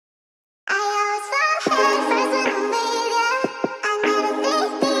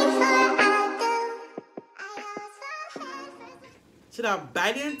Should I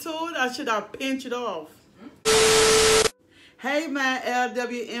bite into it or should I pinch it off? Hey, my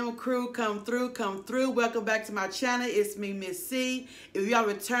LWM crew, come through. Welcome back to my channel. It's me, Missy. If you are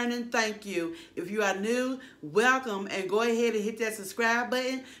returning, thank you. If you are new, welcome, and go ahead and hit that subscribe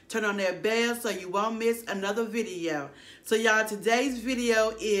button. Turn on that bell so you won't miss another video. So y'all, today's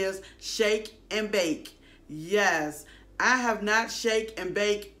video is shake and bake. Yes, I have not shake and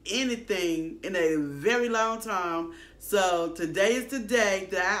bake anything in a very long time. So today is the day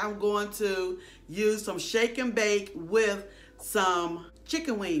that I'm going to use some shake and bake with some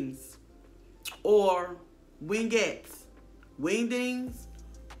chicken wings or wingettes, wingdings,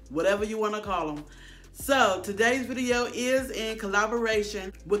 whatever you want to call them. So today's video is in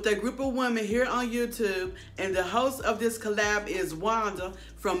collaboration with a group of women here on YouTube, and the host of this collab is Wanda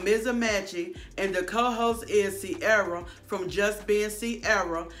from Missy, and the co-host is Sierra from Just Being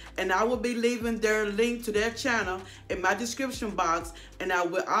Sierra, and I will be leaving their link to their channel in my description box, and I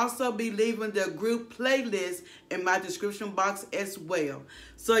will also be leaving the group playlist in my description box as well.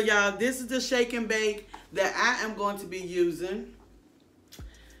 So y'all, this is the shake and bake that I am going to be using.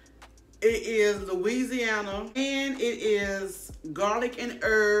 It is Louisiana, and it is garlic and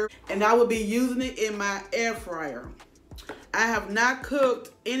herb, and I will be using it in my air fryer. I have not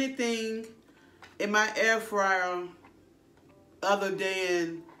cooked anything in my air fryer other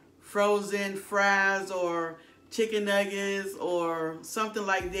than frozen fries or chicken nuggets or something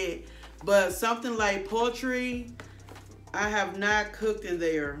like that. But something like poultry, I have not cooked in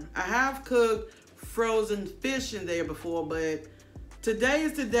there. I have cooked frozen fish in there before, but today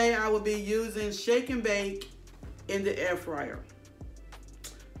is the day I will be using shake and bake in the air fryer.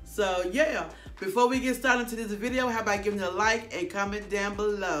 So yeah, before we get started into this video, how about giving it a like and comment down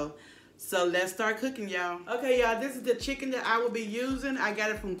below. So let's start cooking, y'all. Okay, y'all, this is the chicken that I will be using. I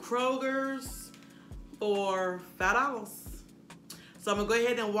got it from Kroger's for $5. So I'm gonna go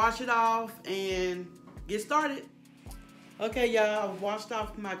ahead and wash it off and get started. Okay, y'all, I've washed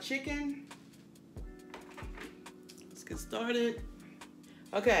off my chicken. Let's get started.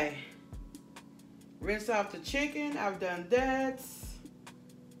 Okay, rinse off the chicken. I've done that.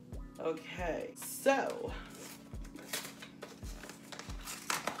 Okay, so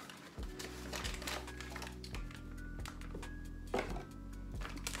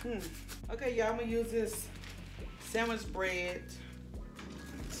okay, y'all, I'm gonna use this sandwich bread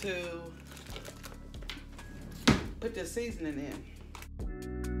to put the seasoning in.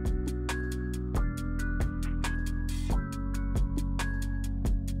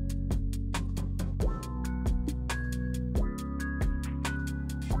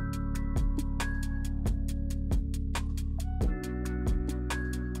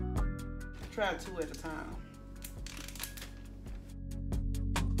 Try 2 at a time.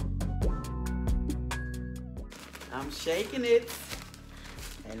 I'm shaking it,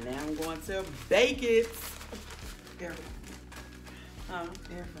 and now I'm going to bake it. Air fry.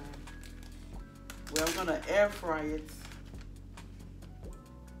 Well, I'm gonna air fry it.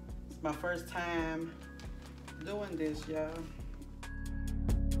 It's my first time doing this, y'all.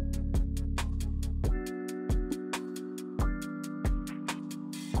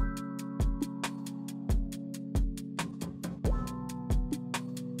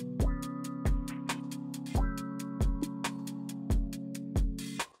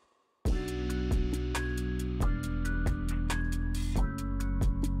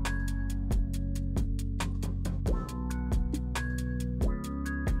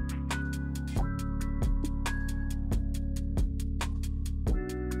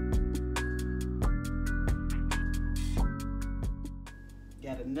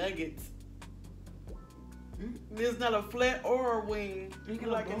 Got a nugget. It's not a flat or a wing. It's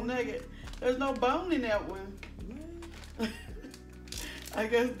like a nugget. There's no bone in that one. I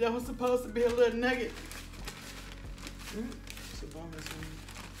guess that was supposed to be a little nugget. It's a bonus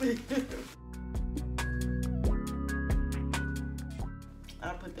one.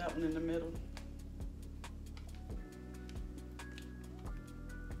 I'll put that one in the middle.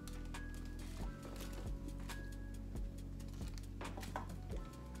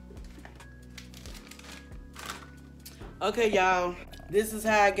 Okay, y'all, this is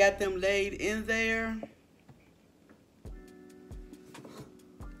how I got them laid in there.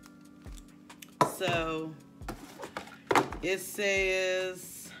 So it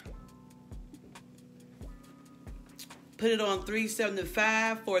says put it on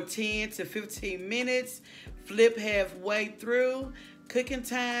 375 for 10 to 15 minutes. Flip halfway through. Cooking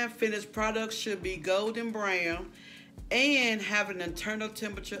time, finished product should be golden brown and have an internal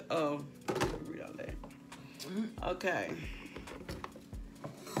temperature of, read all that. Okay.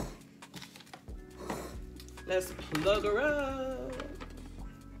 Let's plug her up.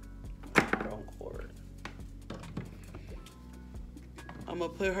 Wrong cord. I'm gonna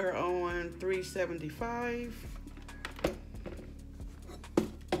put her on 375.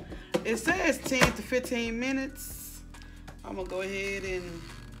 It says 10 to 15 minutes. I'm gonna go ahead and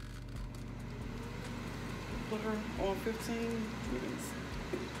put her on 15 minutes.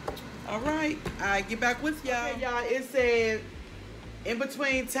 All right, I get back with y'all. Okay, y'all, it said in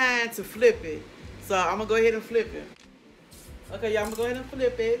between time to flip it. So I'm gonna go ahead and flip it. Okay, y'all, I'm gonna go ahead and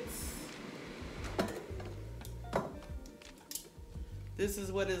flip it. This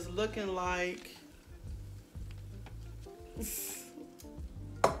is what it's looking like.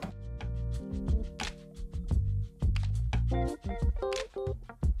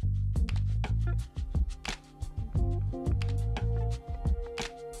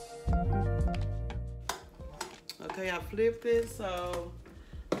 Okay, I flipped it, so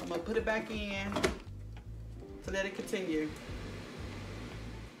I'm gonna put it back in to let it continue.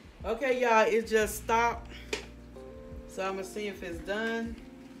 Okay, y'all, it just stopped. So I'm gonna see if it's done.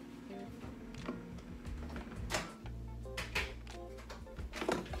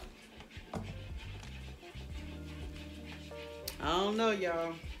 I don't know,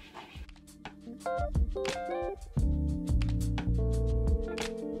 y'all.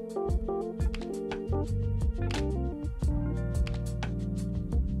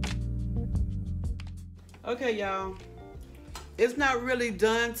 Okay, y'all. It's not really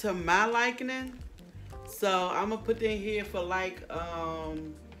done to my liking. So I'm gonna put it in here for like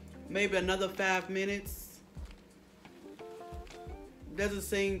maybe another 5 minutes. Doesn't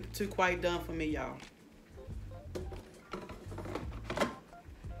seem too quite done for me, y'all.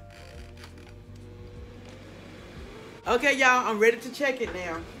 Okay, y'all, I'm ready to check it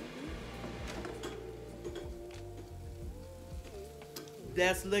now.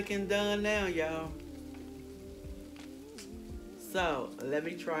 That's looking done now, y'all. So let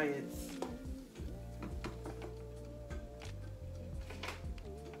me try it.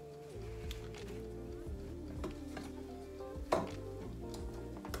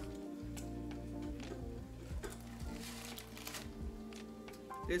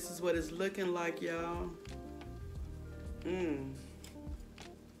 This is what it's looking like, y'all.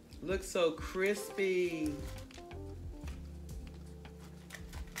 Looks so crispy.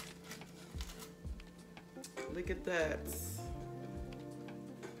 Look at that.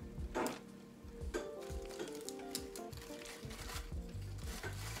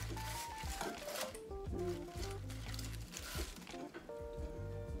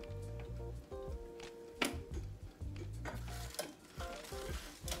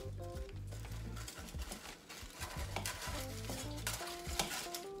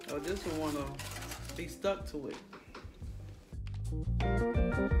 Oh, this one wanna be stuck to it.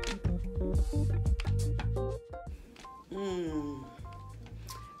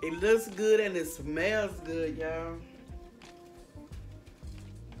 It looks good and it smells good, y'all.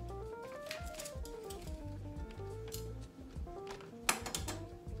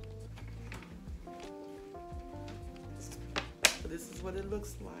 So this is what it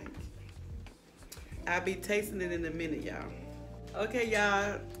looks like. I'll be tasting it in a minute, y'all. Okay,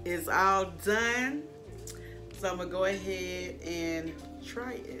 y'all, it's all done. So I'm gonna go ahead and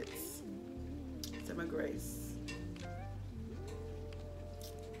try it. To my grace.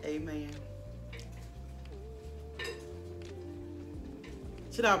 Amen.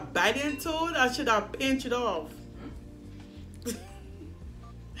 Should I bite into it or should I pinch it off?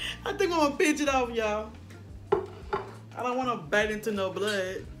 I think I'm gonna pinch it off, y'all. I don't wanna bite into no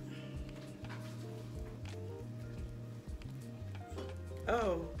blood.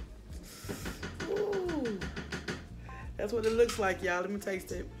 Oh. Ooh. That's what it looks like, y'all. Let me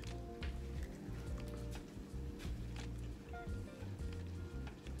taste it.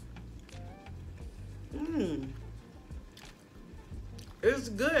 It's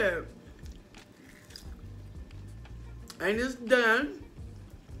good. And it's done.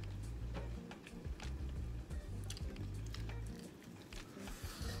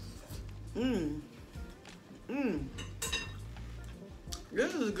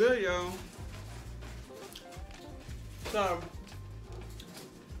 This is good, y'all. So,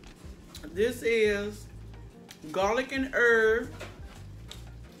 this is garlic and herb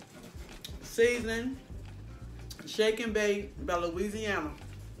seasoning, shake and bake by Louisiana.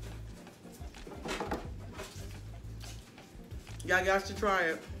 Y'all got to try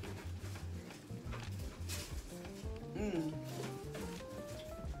it.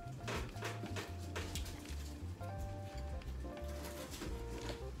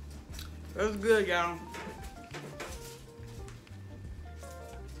 That's good, y'all.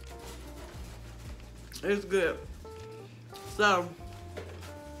 It's good. So,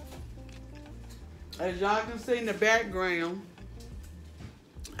 as y'all can see in the background,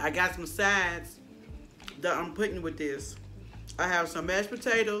 I got some sides that I'm putting with this. I have some mashed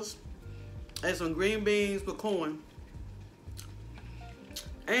potatoes and some green beans with corn.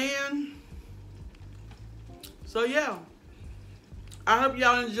 And so yeah, I hope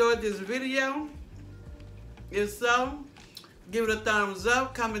y'all enjoyed this video. If so, give it a thumbs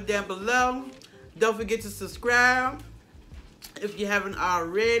up, comment down below. Don't forget to subscribe if you haven't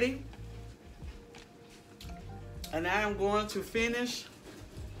already. And I am going to finish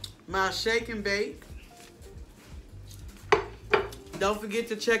my shake and bake. Don't forget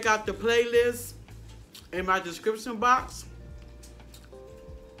to check out the playlist in my description box.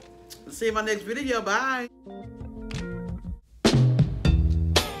 See you in my next video. Bye.